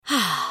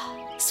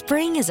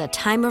Spring is a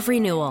time of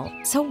renewal,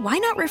 so why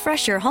not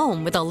refresh your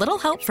home with a little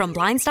help from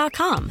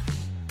Blinds.com?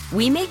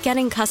 We make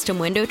getting custom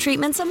window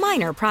treatments a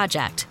minor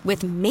project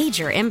with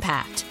major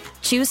impact.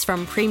 Choose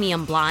from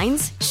premium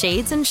blinds,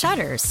 shades, and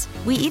shutters.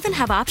 We even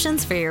have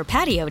options for your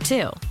patio,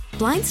 too.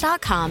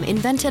 Blinds.com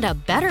invented a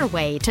better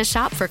way to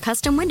shop for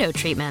custom window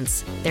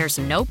treatments. There's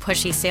no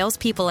pushy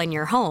salespeople in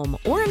your home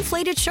or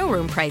inflated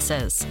showroom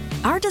prices.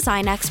 Our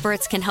design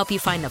experts can help you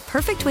find the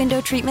perfect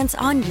window treatments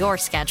on your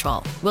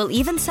schedule. We'll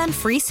even send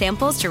free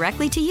samples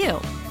directly to you.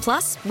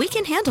 Plus, we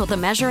can handle the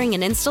measuring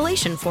and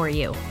installation for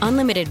you.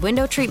 Unlimited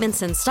window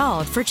treatments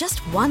installed for just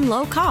one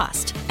low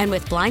cost. And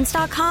with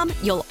Blinds.com,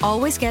 you'll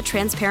always get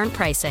transparent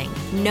pricing.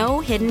 No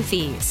hidden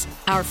fees.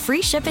 Our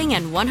free shipping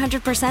and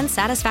 100%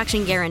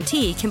 satisfaction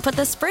guarantee can put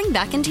the spring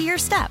back into your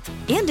step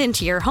and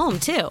into your home,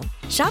 too.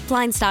 Shop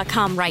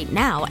Blinds.com right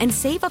now and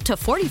save up to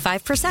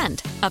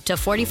 45%. Up to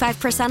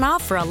 45%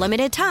 off for a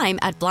limited time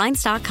at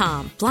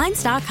Blinds.com.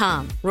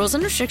 Blinds.com. Rules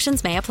and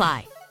restrictions may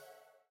apply.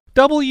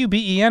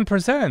 WBEN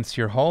presents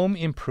your home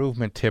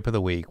improvement tip of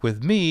the week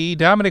with me,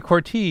 Domenic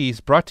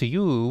Ortiz, brought to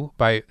you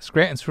by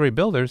Scranton Surrey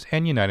Builders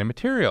and United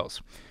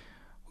Materials.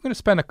 We're going to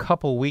spend a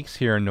couple weeks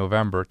here in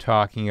November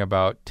talking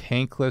about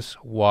tankless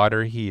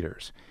water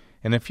heaters.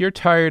 And if you're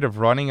tired of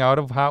running out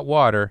of hot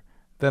water,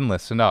 then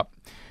listen up.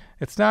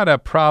 It's not a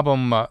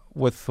problem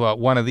with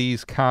one of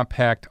these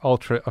compact,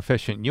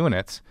 ultra-efficient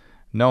units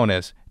known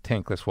as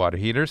tankless water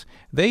heaters.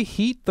 They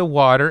heat the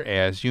water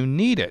as you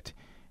need it.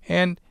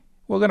 And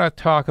we're going to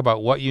talk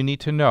about what you need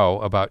to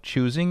know about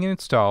choosing,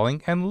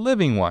 installing, and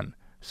living one.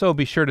 So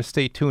be sure to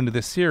stay tuned to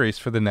this series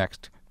for the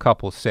next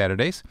couple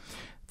Saturdays.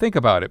 Think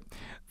about it.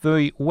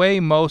 The way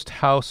most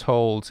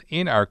households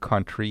in our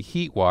country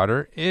heat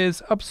water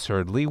is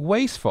absurdly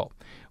wasteful.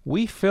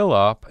 We fill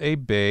up a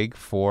big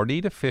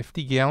 40 to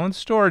 50 gallon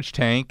storage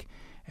tank,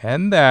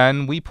 and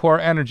then we pour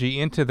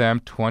energy into them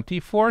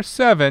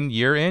 24/7,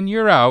 year in,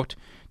 year out,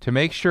 to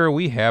make sure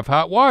we have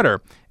hot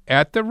water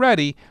at the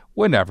ready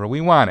whenever we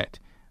want it.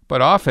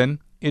 But often,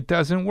 it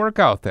doesn't work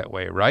out that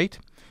way, right?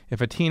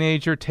 If a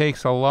teenager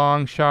takes a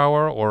long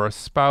shower or a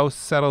spouse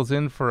settles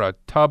in for a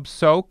tub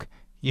soak,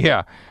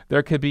 yeah,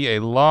 there could be a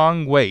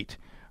long wait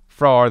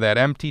for that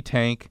empty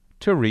tank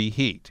to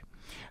reheat.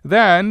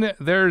 Then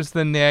there's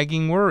the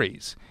nagging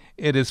worries.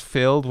 It is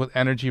filled with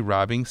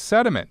energy-robbing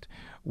sediment.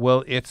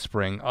 Will it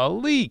spring a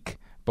leak?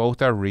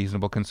 Both are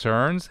reasonable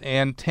concerns,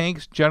 and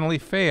tanks generally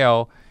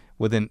fail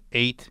within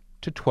 8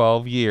 to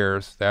 12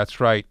 years. That's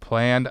right,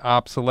 planned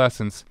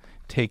obsolescence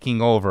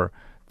taking over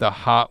the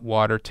hot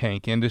water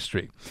tank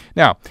industry.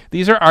 Now,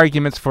 these are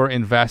arguments for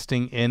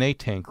investing in a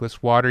tankless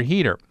water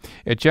heater.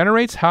 It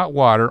generates hot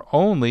water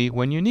only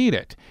when you need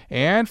it,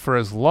 and for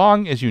as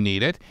long as you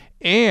need it,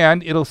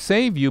 and it'll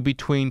save you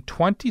between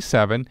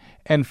 27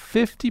 and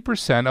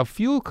 50% of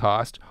fuel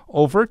cost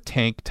over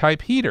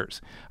tank-type heaters.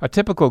 A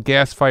typical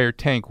gas-fired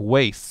tank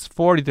wastes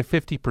 40 to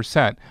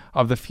 50%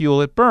 of the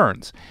fuel it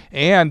burns,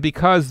 and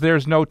because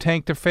there's no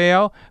tank to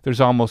fail,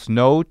 there's almost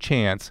no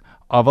chance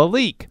of a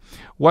leak.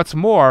 What's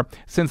more,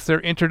 since their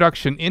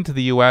introduction into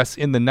the U.S.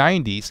 in the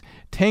 90s,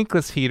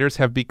 tankless heaters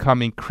have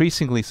become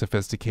increasingly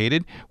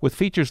sophisticated with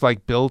features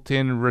like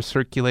built-in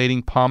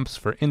recirculating pumps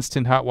for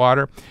instant hot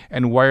water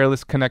and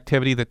wireless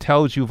connectivity that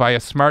tells you via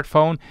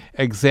smartphone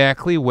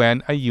exactly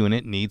when a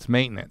unit needs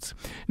maintenance.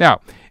 Now,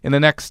 in the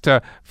next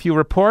few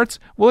reports,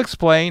 we'll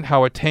explain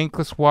how a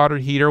tankless water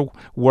heater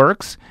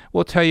works.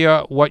 We'll tell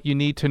you what you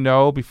need to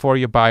know before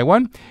you buy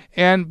one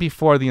and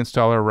before the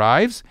installer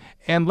arrives,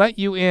 and let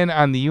you in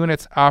on the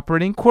unit's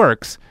operating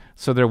quirks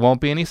so there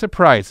won't be any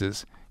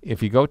surprises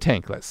if you go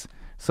tankless.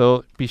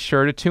 So be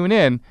sure to tune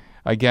in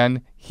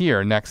again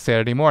here next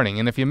Saturday morning.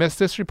 And if you missed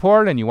this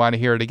report and you want to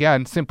hear it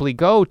again, simply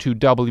go to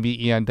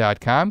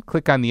WBEN.com,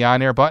 click on the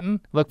on-air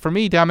button, look for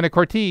me, Domenic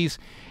Ortiz,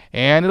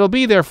 and it'll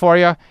be there for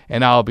you,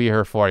 and I'll be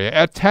here for you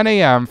at 10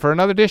 a.m. for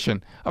another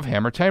edition of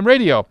Hammer Time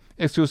Radio,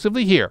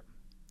 exclusively here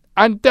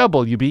on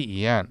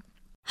WBEN.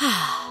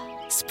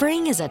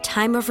 Spring is a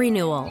time of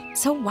renewal,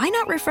 so why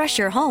not refresh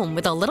your home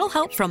with a little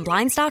help from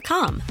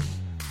Blinds.com?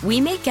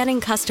 We make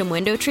getting custom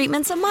window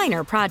treatments a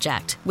minor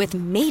project with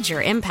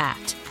major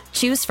impact.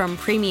 Choose from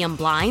premium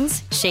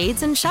blinds,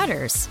 shades, and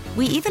shutters.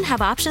 We even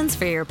have options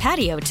for your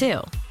patio, too.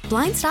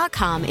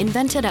 Blinds.com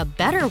invented a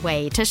better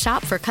way to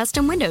shop for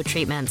custom window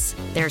treatments.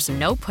 There's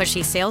no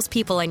pushy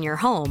salespeople in your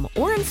home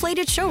or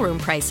inflated showroom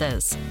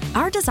prices.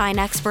 Our design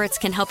experts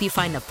can help you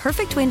find the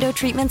perfect window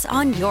treatments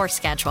on your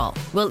schedule.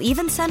 We'll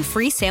even send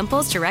free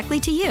samples directly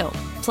to you.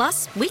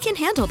 Plus, we can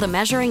handle the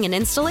measuring and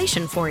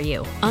installation for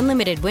you.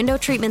 Unlimited window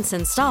treatments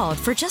installed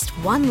for just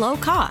one low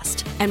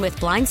cost. And with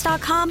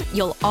Blinds.com,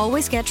 you'll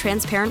always get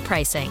transparent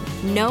pricing.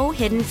 No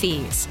hidden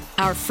fees.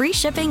 Our free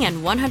shipping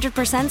and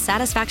 100%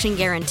 satisfaction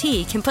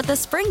guarantee can put the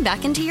spring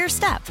back into your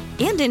step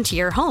and into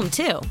your home,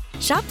 too.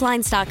 Shop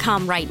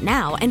Blinds.com right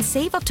now and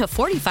save up to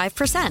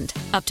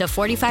 45%. Up to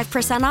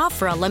 45% off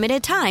for a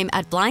limited time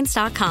at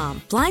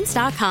Blinds.com.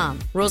 Blinds.com.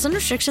 Rules and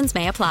restrictions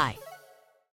may apply.